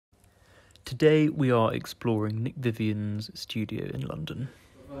Today we are exploring Nick Vivian's studio in London.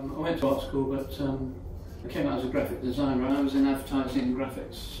 I went to art school, but I came out as a graphic designer. I was in advertising and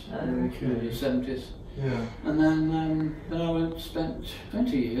graphics in the 70s. Yeah. And then I spent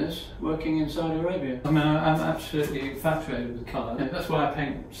 20 years working in Saudi Arabia. I mean, I'm absolutely infatuated with colour. Yeah, that's why I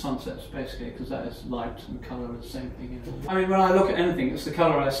paint sunsets, basically, because that is light and colour are the same thing. You know? I mean, when I look at anything, it's the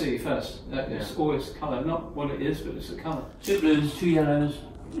colour I see first. It's always colour, not what it is, but it's the colour. 2 blues, 2 yellows,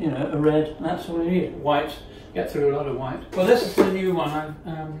 you know, a red, and that's all you need. White. Get through a lot of white. Well, this is the new one.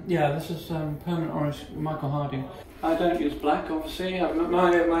 This is Permanent Orange, Michael Harding. I don't use black, obviously.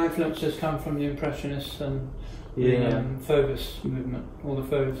 My influences come from the Impressionists and the Fauves movement, all the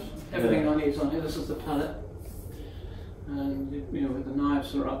Fauves. Everything I need is on here. This is the palette, and you know, the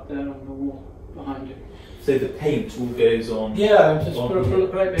knives are up there on the wall behind you. So the paint all goes on. Yeah, just put a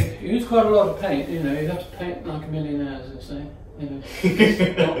great big. You use quite a lot of paint. You know, you have to paint like a millionaire, as they say. You know,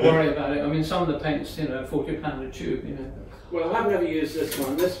 just not worry about it. I mean, some of the paints, you know, £40 a tube, you know. Well, I've never used this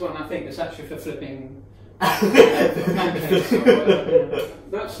one. This one, I think, is actually for flipping pancakes or whatever. You know.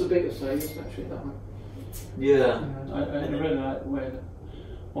 That's the biggest I use, actually, that one. Yeah. I really like the way the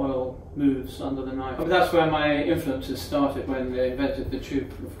oil moves under the knife. But that's where my influences started, when they invented the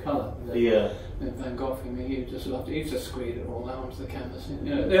tube of colour. Van Gogh, he just loved it. He just squeezed it all out onto the canvas.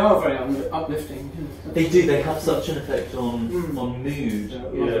 You know, they are very uplifting. You know. They do. They have such an effect on mood.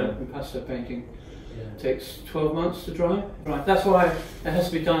 Impasto painting takes 12 months to dry. Right. That's why it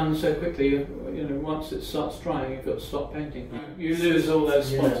has to be done so quickly. You know, once it starts drying, you've got to stop painting. You lose all those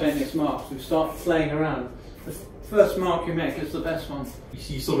spontaneous marks. You start playing around. The first mark you make is the best one.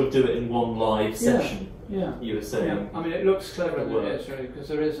 You sort of do it in one live session. Yeah. You were saying. Yeah. I mean, it looks cleverer than it is, really, because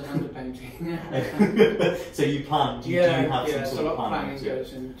there is an underpainting. So you plan? Do you have some sort of planning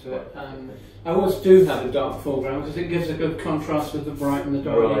goes into it. I always do have a dark foreground because it gives a good contrast with the bright and the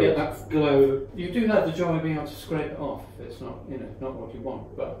dark. Right. You get that glow. You do have the joy of being able to scrape it off if it's not, you know, not what you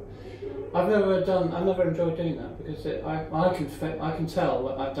want. But I've never enjoyed doing that because I can tell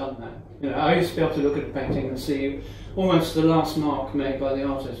that I've done that. You know, I used to be able to look at a painting and see almost the last mark made by the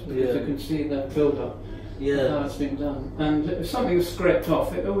artist because you can see the build-up. Yeah. How it's been done. And if something's scraped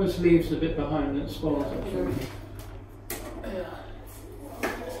off, it always leaves a bit behind and it spoils it.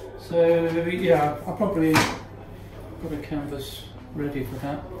 So I'll probably got a canvas ready for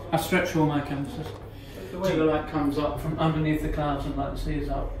that. I stretch all my canvases. The way the light comes up from underneath the clouds and light the seas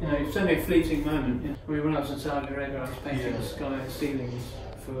up. You know, it's only a fleeting moment. You know, when I was in Saudi Arabia, I was painting the sky and ceilings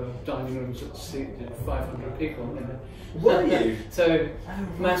for dining rooms that seated 500 people. You know. Were you? So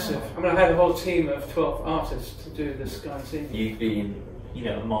massive. I mean, I had a whole team of 12 artists to do the sky scene. You've been, you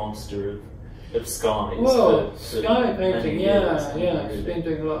know, a master of skies. Well, sky painting, I've been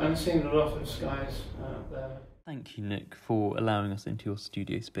doing a lot and seen a lot of skies out there. Thank you, Nick, for allowing us into your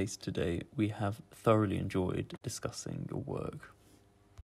studio space today. We have thoroughly enjoyed discussing your work.